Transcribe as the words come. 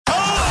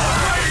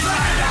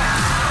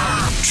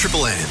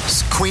Triple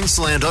M's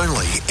Queensland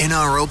only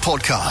NRL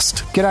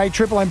podcast. G'day,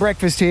 Triple M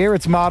Breakfast here.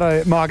 It's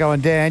Margot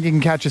and Dan. You can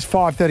catch us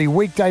 5:30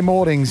 weekday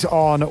mornings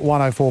on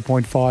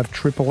 104.5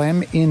 Triple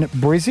M in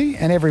Brizzy.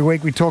 And every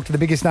week we talk to the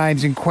biggest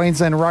names in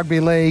Queensland Rugby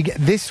League.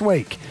 This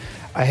week,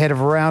 ahead of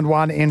round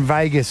one in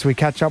Vegas, we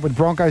catch up with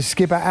Broncos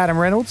skipper Adam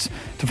Reynolds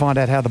to find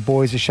out how the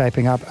boys are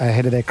shaping up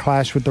ahead of their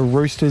clash with the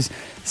Roosters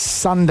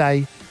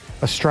Sunday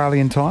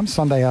Australian time,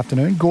 Sunday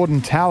afternoon.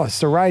 Gorden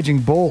Tallis, the raging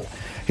bull,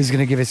 is going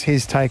to give us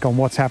his take on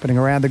what's happening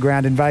around the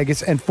ground in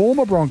Vegas. And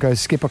former Broncos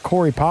skipper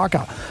Corey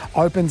Parker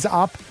opens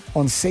up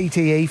on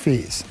CTE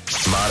fears.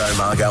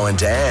 Margot and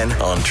Dan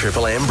on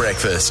Triple M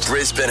Breakfast.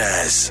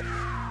 Brisbane's.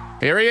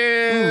 Here he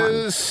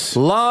is,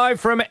 live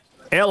from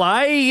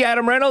LA.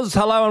 Adam Reynolds,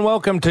 hello and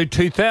welcome to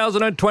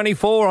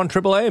 2024 on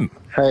Triple M.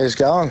 How's it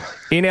going?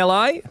 In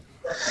LA?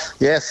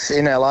 Yes,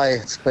 in LA.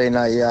 It's been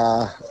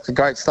a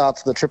great start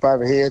to the trip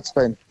over here. It's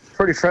been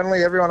pretty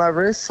friendly, everyone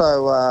over here,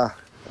 so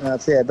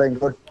it's been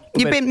good.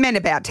 You've been men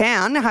about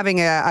town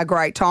having a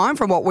great time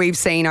from what we've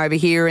seen over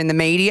here in the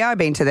media. I've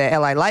been to the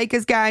LA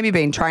Lakers game. You've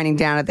been training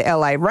down at the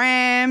LA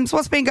Rams.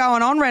 What's been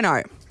going on,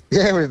 Reno?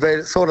 Yeah, we've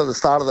been sort of the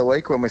start of the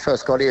week when we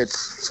first got here. It's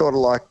sort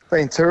of like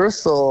being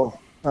tourists or,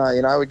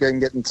 we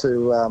can get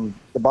into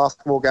the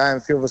basketball game.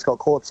 A few of us got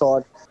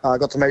courtside.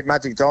 Got to meet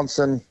Magic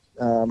Johnson.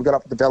 We got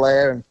up to Bel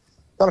Air and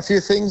done a few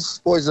things.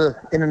 Boys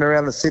are in and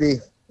around the city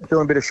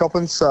doing a bit of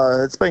shopping,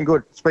 so it's been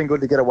good. It's been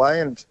good to get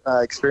away and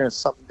experience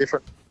something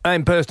different.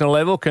 On personal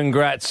level,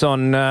 congrats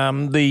on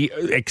the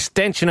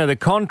extension of the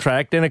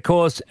contract. And, of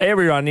course,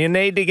 everyone, you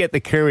need to get the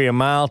Courier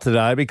Mail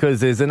today because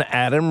there's an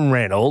Adam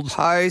Reynolds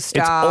poster.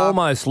 It's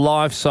almost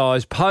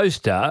life-size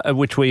poster,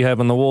 which we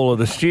have on the wall of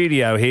the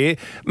studio here.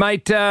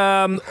 Mate,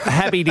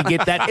 happy to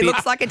get that It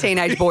looks like a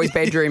teenage boy's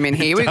bedroom in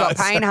here. We've got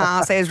Payne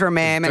Haas, Ezra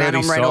Mam and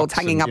Adam Reynolds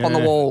hanging up on the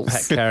walls.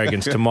 Pat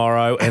Carrigan's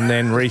tomorrow and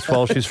then Reece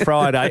Walsh is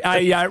Friday.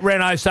 Hey,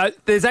 Reno, so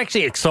there's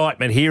actually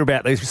excitement here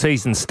about this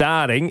season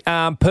starting.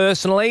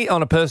 Personally,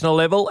 on a personal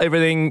level,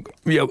 everything,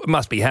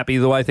 must be happy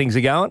the way things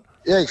are going?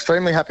 Yeah,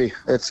 extremely happy.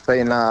 It's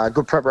been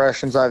good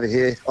preparations over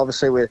here.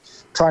 Obviously, we're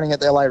training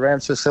at the LA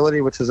Rams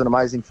facility, which is an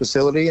amazing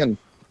facility, and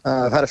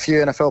I've had a few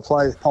NFL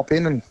players pop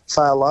in and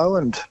say hello.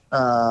 And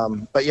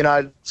but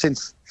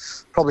since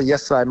probably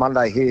yesterday,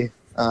 Monday here,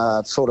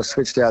 sort of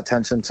switched our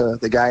attention to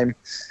the game.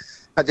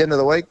 At the end of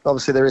the week,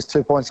 obviously there is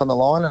 2 points on the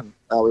line, and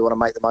we want to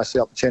make the most of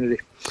the opportunity.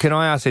 Can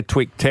I ask a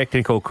quick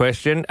technical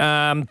question?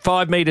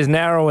 5 metres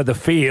narrower the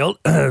field,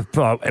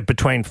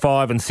 between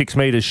 5 and 6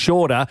 metres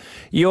shorter.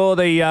 You're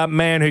the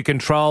man who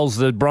controls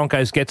the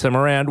Broncos, gets them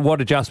around. What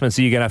adjustments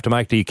are you going to have to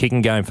make to your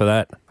kicking game for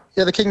that?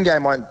 Yeah, the kicking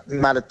game won't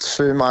matter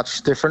too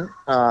much different.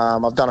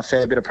 I've done a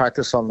fair bit of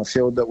practice on the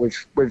field that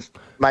we've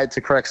made to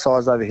correct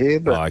size over here.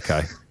 But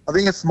okay. I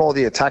think it's more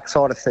the attack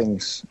side of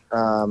things.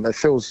 It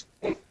feels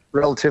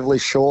relatively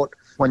short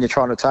when you're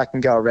trying to attack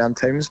and go around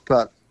teams,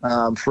 but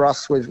for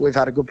us, we've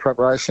had a good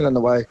preparation in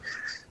the way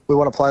we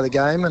want to play the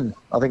game, and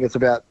I think it's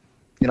about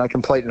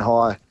completing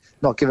high,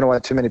 not giving away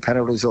too many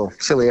penalties or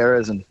silly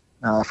errors, and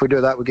if we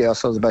do that, we get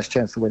ourselves the best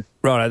chance to win.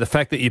 Right. The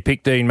fact that you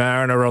picked Dean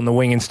Mariner on the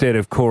wing instead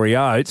of Corey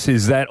Oates,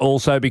 is that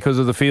also because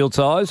of the field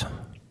size?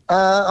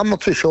 I'm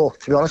not too sure,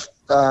 to be honest.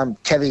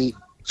 Kevy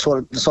sort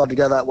of decided to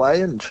go that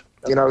way, and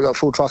we've got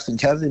full trust in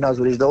Kev. He knows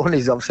what he's doing.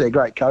 He's obviously a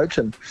great coach,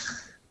 and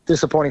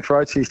disappointing for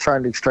Oates. He's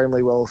trained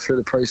extremely well through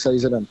the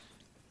pre-season, and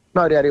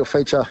no doubt he'll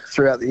feature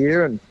throughout the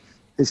year, and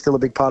he's still a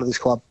big part of this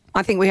club.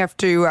 I think we have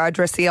to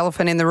address the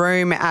elephant in the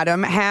room,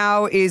 Adam.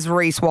 How is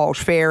Reece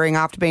Walsh faring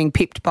after being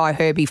pipped by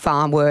Herbie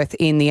Farnworth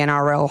in the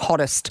NRL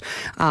hottest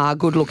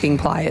good-looking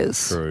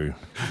players? True.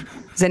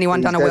 Has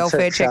anyone done a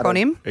welfare check on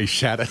him? He's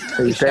shattered.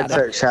 He's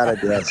shattered,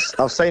 yes.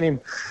 I've seen him.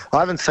 I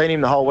haven't seen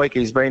him the whole week.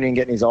 He's been in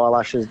getting his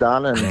eyelashes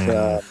done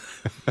and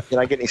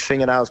getting his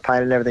fingernails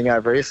painted and everything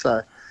over here,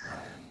 so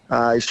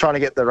he's trying to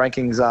get the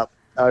rankings up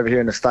over here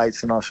in the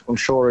States, and I'm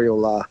sure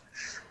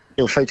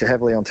he'll feature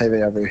heavily on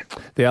TV over here.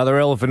 The other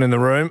elephant in the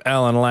room,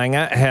 Alan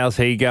Langer. How's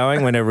he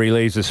going whenever he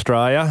leaves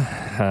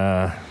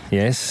Australia?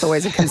 Yes. It's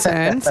always a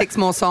concern. 6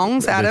 more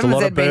songs, Adam. Has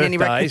there been any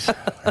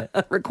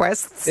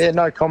requests? Yeah,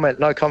 no comment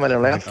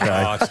allowed. Okay.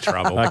 Oh, it's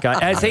trouble. Okay.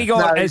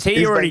 Has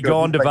he already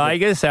gone to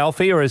Vegas,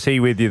 Alfie, or is he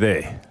with you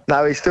there?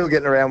 No, he's still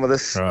getting around with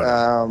us.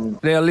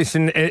 Right. Now,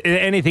 listen,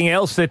 anything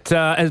else that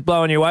has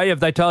blown you away?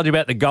 Have they told you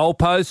about the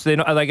goalposts?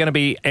 Are they going to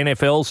be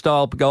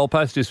NFL-style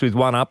goalposts just with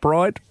one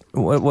upright?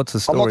 What's the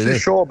story there? I'm not too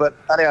sure, but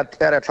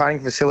at our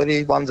training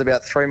facility, one's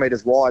about 3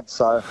 metres wide,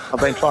 so I've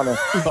been trying to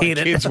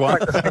practice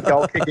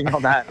goal kicking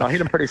on that. And I hit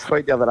him pretty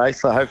sweet the other day,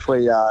 so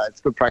hopefully it's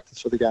good practice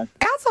for the game.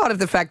 Outside of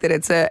the fact that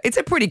it's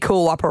a pretty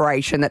cool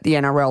operation that the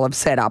NRL have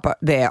set up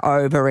there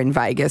over in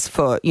Vegas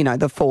for,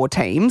 the 4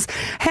 teams,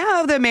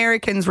 how are the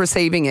Americans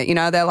receiving it?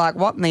 They're like,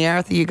 what in the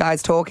earth are you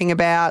guys talking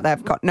about?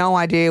 They've got no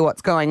idea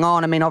what's going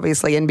on. I mean,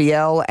 obviously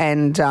NBL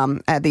and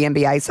the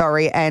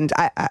NBA, and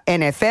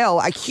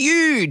NFL are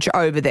huge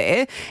over there.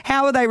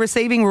 How are they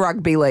receiving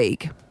rugby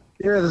league?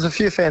 Yeah, there's a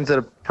few fans that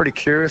are pretty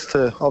curious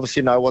to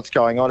obviously know what's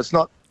going on. It's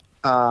not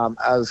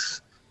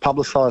as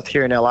publicised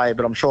here in LA,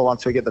 but I'm sure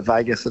once we get to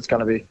Vegas, it's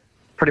going to be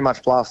pretty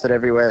much blasted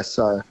everywhere.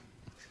 So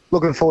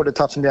looking forward to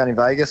touching down in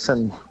Vegas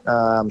and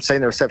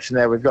seeing the reception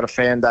there. We've got a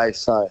fan day,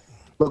 so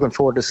looking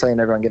forward to seeing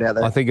everyone get out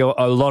there. I think a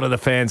lot of the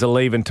fans are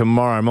leaving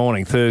tomorrow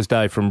morning,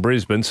 Thursday, from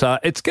Brisbane. So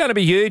it's going to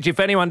be huge. If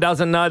anyone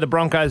doesn't know, the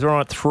Broncos are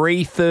on at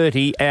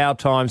 3:30 our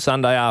time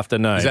Sunday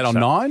afternoon. Is that on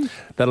 9?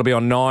 That'll be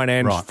on 9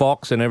 and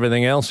Fox and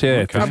everything else, yeah.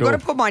 Okay. I've got to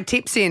put my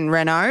tips in,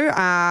 Renault.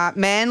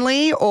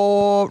 Manly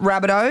or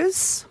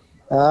Rabbitohs?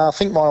 I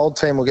think my old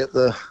team will get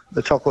the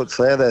chocolates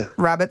there.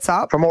 Rabbits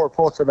up. From all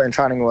reports, they've been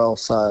training well.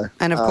 So,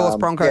 And, of course,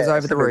 Broncos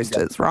over the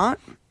Roosters, right?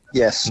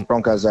 Yes,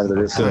 Broncos over the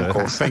Roosters, of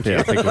course. Thank you. Yeah,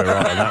 I think we're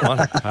right on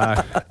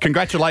that one.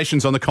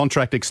 Congratulations on the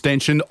contract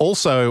extension.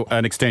 Also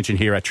an extension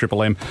here at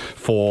Triple M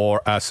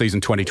for season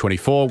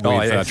 2024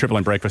 with Triple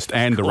M Breakfast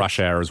and the Rush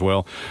Hour as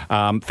well.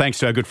 Thanks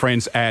to our good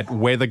friends at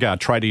WeatherGuard.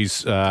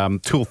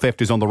 Tradies, tool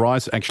theft is on the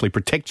rise. Actually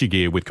protect your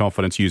gear with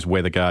confidence. Use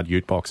WeatherGuard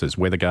ute boxes,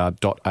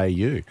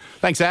 weatherguard.au.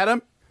 Thanks,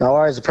 Adam. No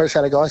worries.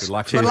 Appreciate it, guys. Good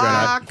luck. Good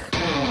luck.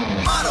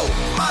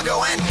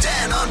 Margo and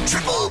Dan on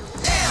Triple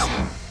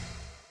M.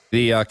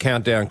 The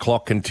countdown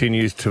clock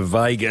continues to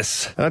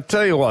Vegas. And I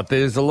tell you what,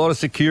 there's a lot of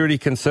security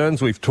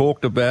concerns. We've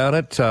talked about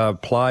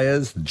it.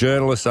 Players,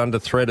 journalists under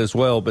threat as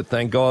well. But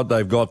thank God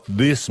they've got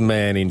this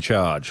man in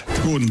charge.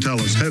 Gorden,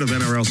 Tallis, head of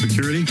NRL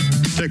security,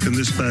 protecting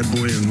this bad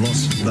boy in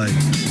Las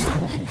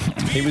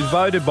Vegas. He was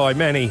voted by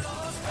many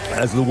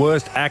as the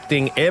worst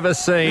acting ever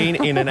seen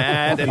in an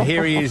ad. And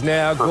here he is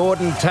now,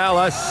 Gorden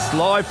Tallis,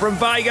 live from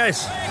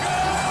Vegas.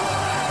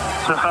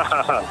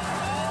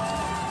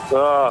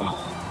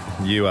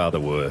 You are the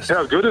worst.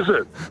 How good is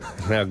it?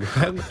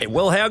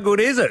 How good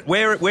is it?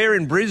 We're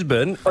in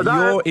Brisbane.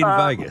 You're in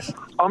Vegas.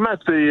 I'm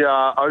at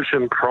the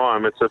Ocean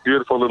Prime. It's a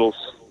beautiful little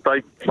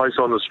steak place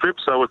on the strip.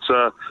 So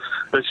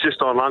it's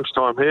just on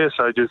lunchtime here.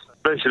 So just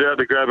ventured out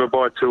to grab a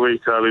bite to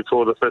eat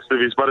before the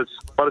festivities. But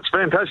it's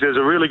fantastic. There's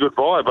a really good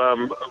vibe.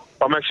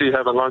 I'm actually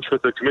having lunch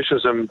with the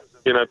commissioners, and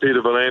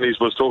Peter V'landys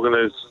was talking.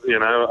 There's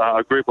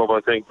a group of, I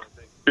think,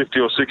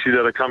 50 or 60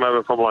 that have come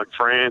over from like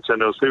France,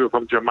 and there was people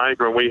from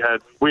Jamaica, and we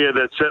had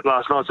that set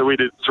last night, so we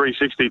did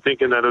 360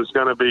 thinking that it was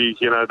going to be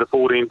the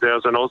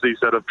 14,000 Aussies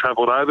that have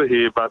travelled over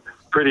here, but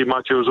pretty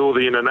much it was all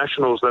the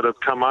internationals that have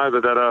come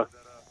over that are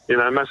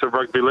massive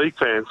rugby league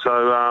fans. So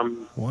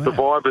the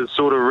vibe is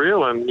sort of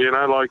real, and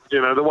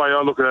the way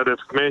I look at it, if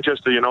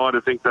Manchester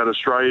United think that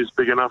Australia is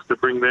big enough to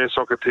bring their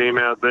soccer team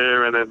out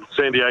there, and then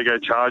San Diego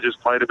Chargers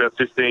played about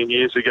 15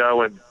 years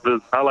ago, and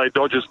the LA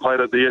Dodgers played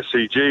at the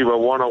SCG,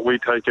 well, why not we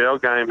take our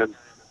game? And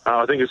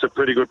I think it's a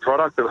pretty good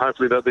product, and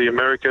hopefully that the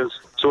Americans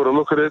sort of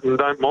look at it and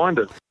don't mind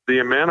it. The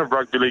amount of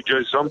rugby league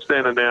jerseys, I'm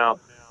standing now,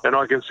 and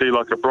I can see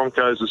like a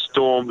Broncos, a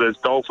Storm, there's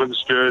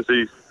Dolphins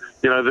jerseys,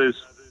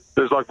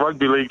 there's like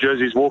rugby league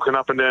jerseys walking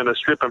up and down the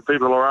strip, and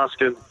people are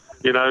asking,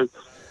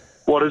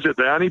 what is it?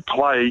 They only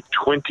play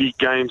 20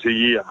 games a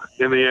year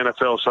in the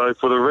NFL. So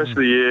for the rest of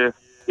the year,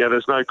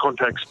 there's no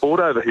contact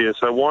sport over here.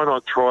 So why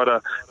not try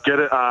to get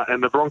it?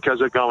 And the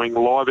Broncos are going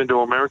live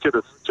into America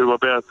to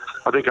about,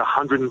 I think,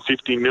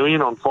 150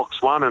 million on Fox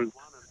 1. And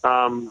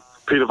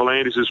Peter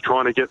V'landys is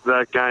trying to get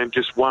that game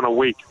just one a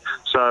week.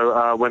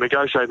 So we're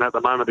negotiating at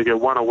the moment to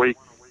get one a week.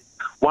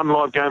 One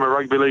live game of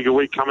rugby league a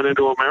week coming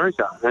into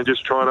America, and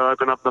just try to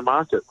open up the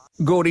market.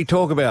 Gordy,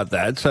 talk about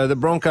that. So the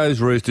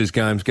Broncos-Roosters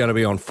game's going to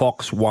be on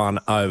Fox 1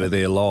 over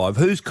there live.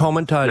 Who's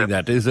commentating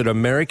that? Is it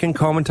American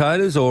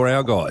commentators or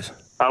our guys?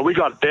 We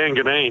got Dan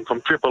Gorden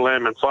from Triple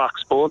M and Fox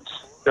Sports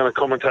going to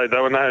commentate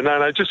that one.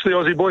 No, just the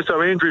Aussie boys.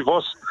 So Andrew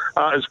Voss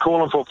is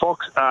calling for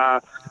Fox,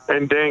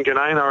 and Dan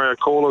Gorden are our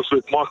callers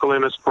with Michael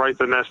Ennis,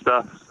 Braithen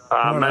Nesta,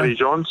 Matty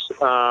Johns.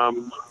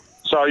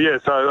 So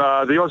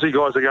the Aussie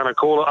guys are going to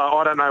call it.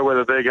 I don't know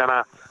whether they're going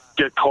to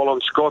get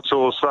Colin Scotts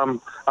or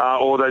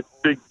or that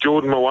big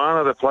Jordan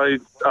Moana that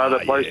plays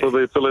for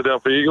the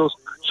Philadelphia Eagles.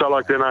 So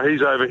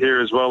he's over here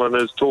as well, and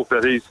there's talk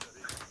that he's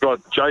got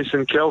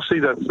Jason Kelsey.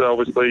 That's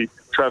obviously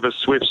Travis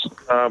Swift's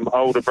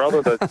older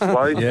brother that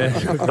plays.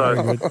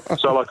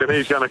 And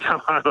he's going to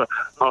come over.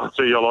 Oh,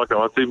 see, you like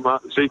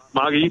it. See,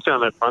 Margie, you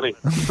found that funny.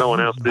 No one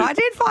else did. I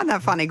did find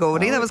that funny,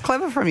 Gordy. That was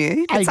clever from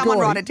you. Did someone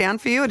write it down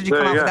for you, or did you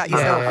come up with that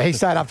yourself? Yeah, he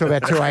stayed up to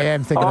about 2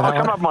 a.m. thinking of that.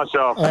 I'll come up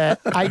myself.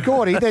 Hey,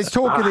 Gordy, there's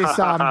talk of this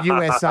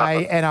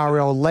USA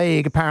NRL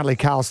league. Apparently,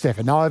 Carl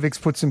Stefanovic's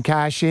put some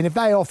cash in. If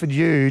they offered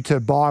you to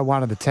buy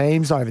one of the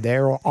teams over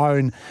there or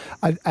own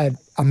an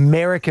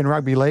American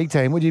rugby league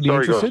team, would you be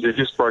interested? Guys, you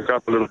just broke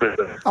up a little bit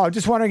there. Oh,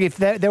 just wondering if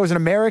there was an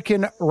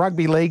American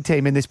rugby league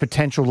team in this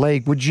potential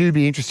league, would you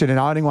be interested in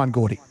owning one,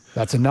 Gordy?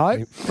 That's a no.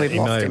 He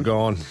may have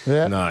gone.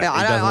 Yeah. No, he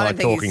doesn't like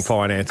talking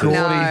finances.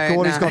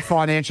 Gordy's got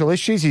financial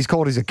issues. He's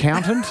called his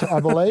accountant, I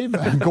believe.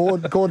 And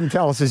Gorden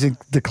Tallis has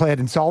declared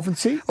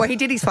insolvency. Well, he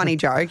did his funny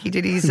joke. He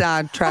did his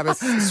Travis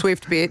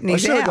Swift bit, and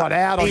he's should have got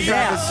out on He's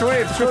Travis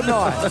Swift, shouldn't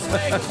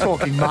I?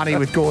 Talking money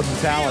with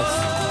Gorden Tallis.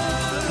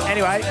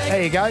 Anyway,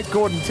 there you go.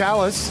 Gorden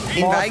Tallis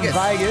in Vegas.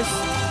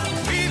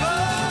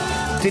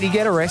 Did he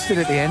get arrested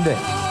at the end there?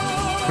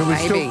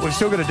 But we've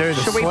still got to do the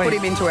Should sweep. we put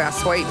him into our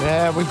sweep?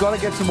 Yeah, we've got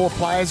to get some more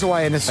players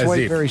away in the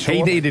sweep very He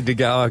shortly. needed to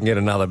go out and get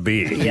another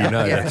beer.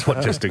 That's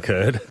what just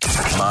occurred.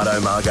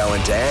 Marto, Margo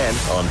and Dan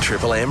on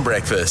Triple M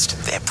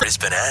Breakfast. They're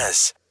Brisbane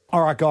as.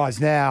 All right, guys,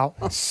 now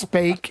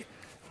speak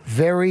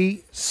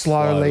very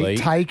slowly.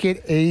 Take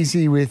it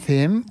easy with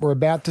him. We're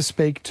about to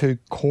speak to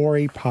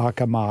Corey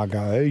Parker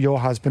Margo, your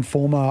husband,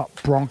 former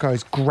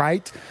Broncos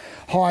great,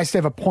 highest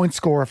ever point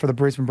scorer for the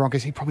Brisbane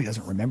Broncos. He probably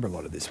doesn't remember a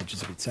lot of this, which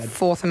is a bit sad.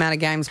 Fourth amount of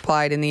games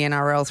played in the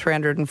NRL,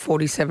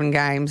 347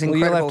 games. Well,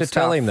 Incredible you'll have to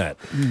stuff. tell him that.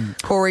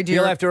 Corey,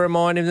 You'll have to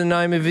remind him the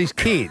name of his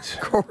kids.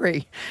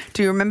 Corey,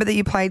 do you remember that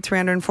you played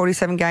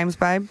 347 games,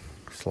 babe?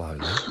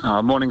 Slowly.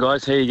 Morning,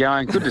 guys. How you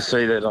going? Good to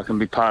see that I can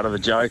be part of the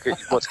joke.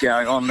 What's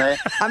going on there?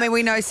 I mean,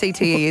 we know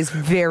CTE is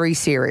very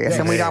serious,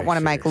 and we don't want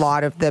to make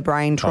light of the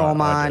brain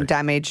trauma and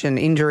damage and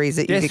injuries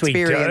that you've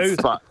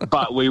experienced.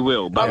 But we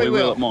will. But we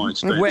will at my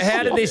expense.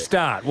 How did this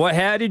start?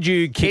 How did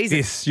you kick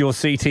your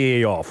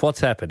CTE off?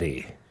 What's happened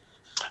here?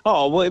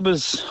 Oh, well, I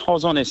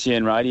was on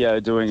SEN Radio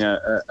doing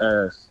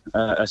a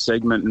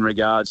segment in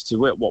regards to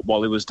what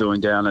Wally was doing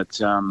down at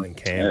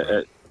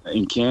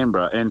in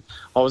Canberra, and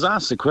I was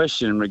asked the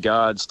question in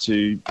regards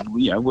to,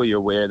 were you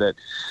aware that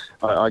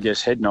I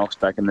guess head knocks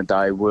back in the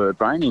day were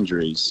brain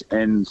injuries?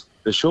 And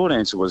the short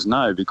answer was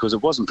no, because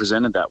it wasn't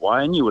presented that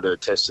way, and you would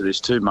attest to this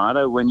too,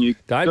 Marto. When you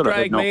don't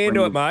drag me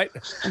into it, mate.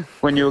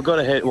 When you got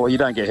a head, well, you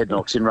don't get head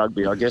knocks in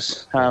rugby, I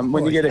guess.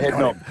 When you get a head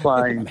knock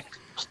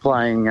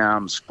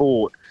playing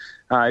sport.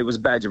 It was a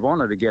badge of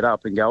honour to get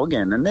up and go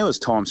again. And there was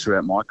times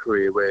throughout my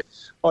career where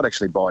I'd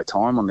actually buy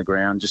time on the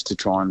ground just to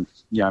try and,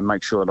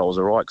 make sure that I was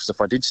all right. Because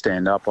if I did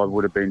stand up, I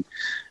would have been,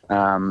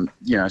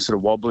 sort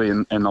of wobbly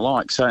and the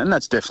like. So, and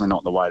that's definitely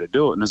not the way to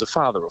do it. And as a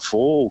father of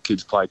four, all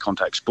kids play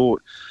contact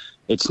sport.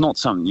 It's not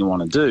something you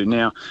want to do.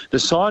 Now, the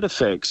side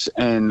effects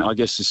and I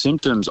guess the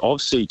symptoms of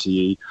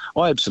CTE,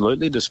 I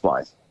absolutely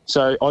display.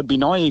 So I'd be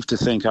naive to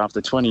think after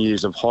 20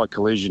 years of high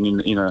collision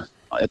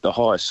at the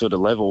highest sort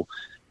of level,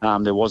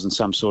 there wasn't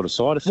some sort of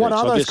side effect. What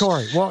are those,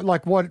 Corey?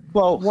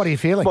 What are you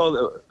feeling?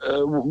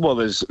 Well,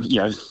 there's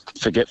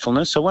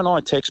forgetfulness. So when I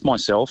text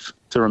myself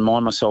to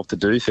remind myself to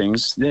do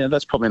things,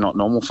 that's probably not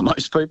normal for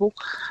most people.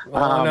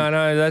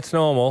 No, that's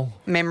normal.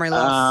 Memory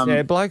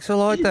loss. Blokes are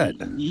like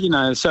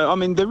that. So I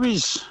mean, there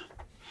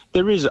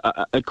is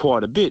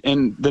quite a bit,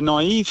 and the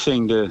naive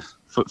thing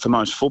for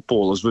most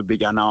footballers would be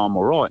go, no, I'm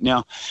all right.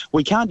 Now,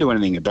 we can't do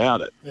anything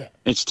about it. Yeah.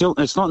 It's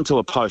not until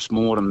a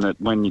post-mortem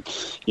that when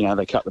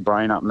they cut the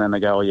brain up and then they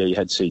go, oh yeah, you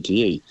had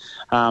CTE.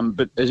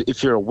 But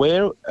if you're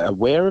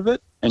aware of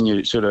it and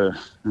you sort of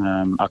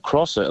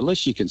across it, at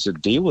least you can sort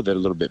of deal with it a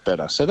little bit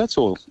better. So that's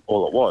all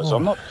it was.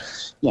 I'm not.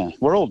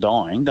 We're all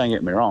dying, don't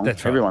get me wrong.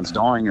 That's right. Everyone's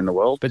dying in the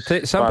world.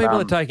 But some people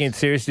are taking it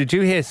serious. Did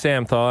you hear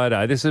Sam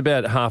Thaiday? This is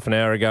about half an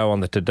hour ago on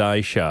the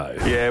Today Show.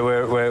 Yeah,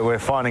 we're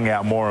finding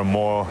out more and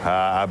more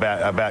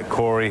about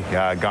Corey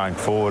going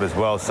forward as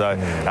well. So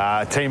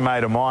a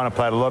teammate of mine, I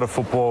played a lot of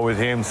football with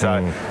him,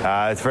 so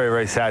it's very,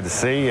 very sad to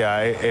see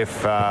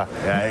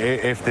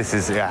if this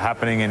is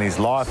happening in his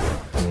life.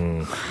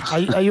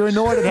 Are you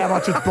annoyed at how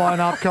much it's blown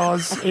up?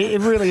 Because it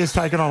really has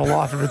taken on a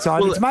life of its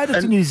own. It's made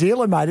it to New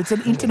Zealand, mate. It's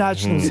an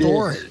international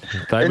story.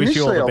 They wish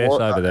you all the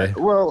best over there.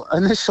 Well,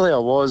 initially I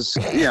was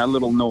a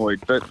little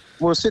annoyed, but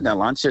we were sitting at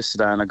lunch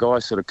yesterday and a guy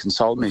sort of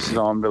consoled me and said,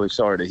 I'm really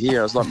sorry to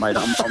hear. I was like, mate,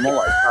 I'm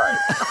all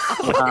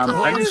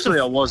okay. Initially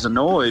I was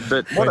annoyed,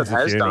 but what it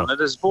has done, it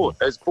has brought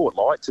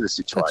light to the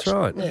situation.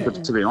 That's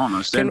right. To be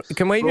honest.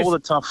 Can we all the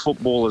tough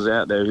footballers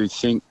out there who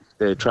think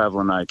they're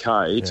travelling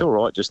okay, it's all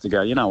right just to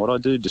go, you know what, I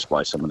do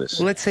display some of this.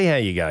 Well, let's see how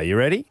you go. You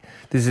ready?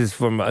 This is a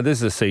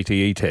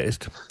CTE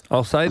test.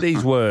 I'll say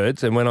these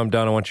words, and when I'm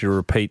done, I want you to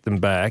repeat them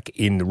back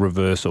in the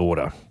reverse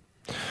order.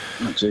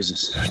 Oh,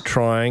 Jesus.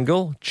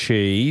 Triangle,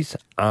 cheese,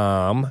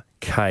 arm,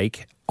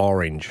 cake,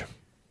 orange.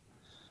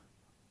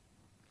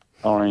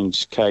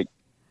 Orange, cake,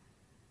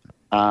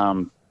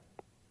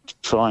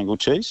 triangle,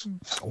 cheese.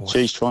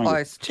 Cheese, triangle.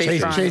 Close.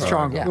 Cheese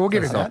triangle. Yeah. We'll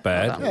give you That's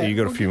that. not bad. You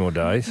got a few more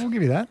days. We'll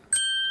give you that.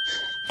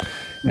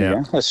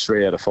 Now, that's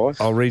 3 out of 5.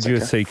 I'll read you a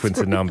sequence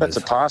of numbers.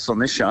 That's a pass on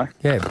this show.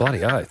 Yeah,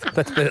 bloody oath.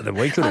 That's better than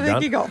we could have I done.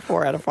 think you got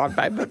 4 out of 5,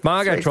 babe. But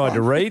Margo tried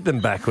to read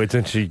them backwards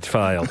and she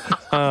failed.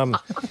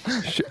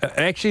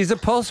 Actually, is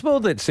it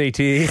possible that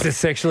CTE is a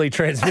sexually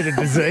transmitted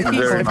disease?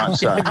 Very much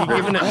so. Have you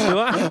given it to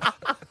her?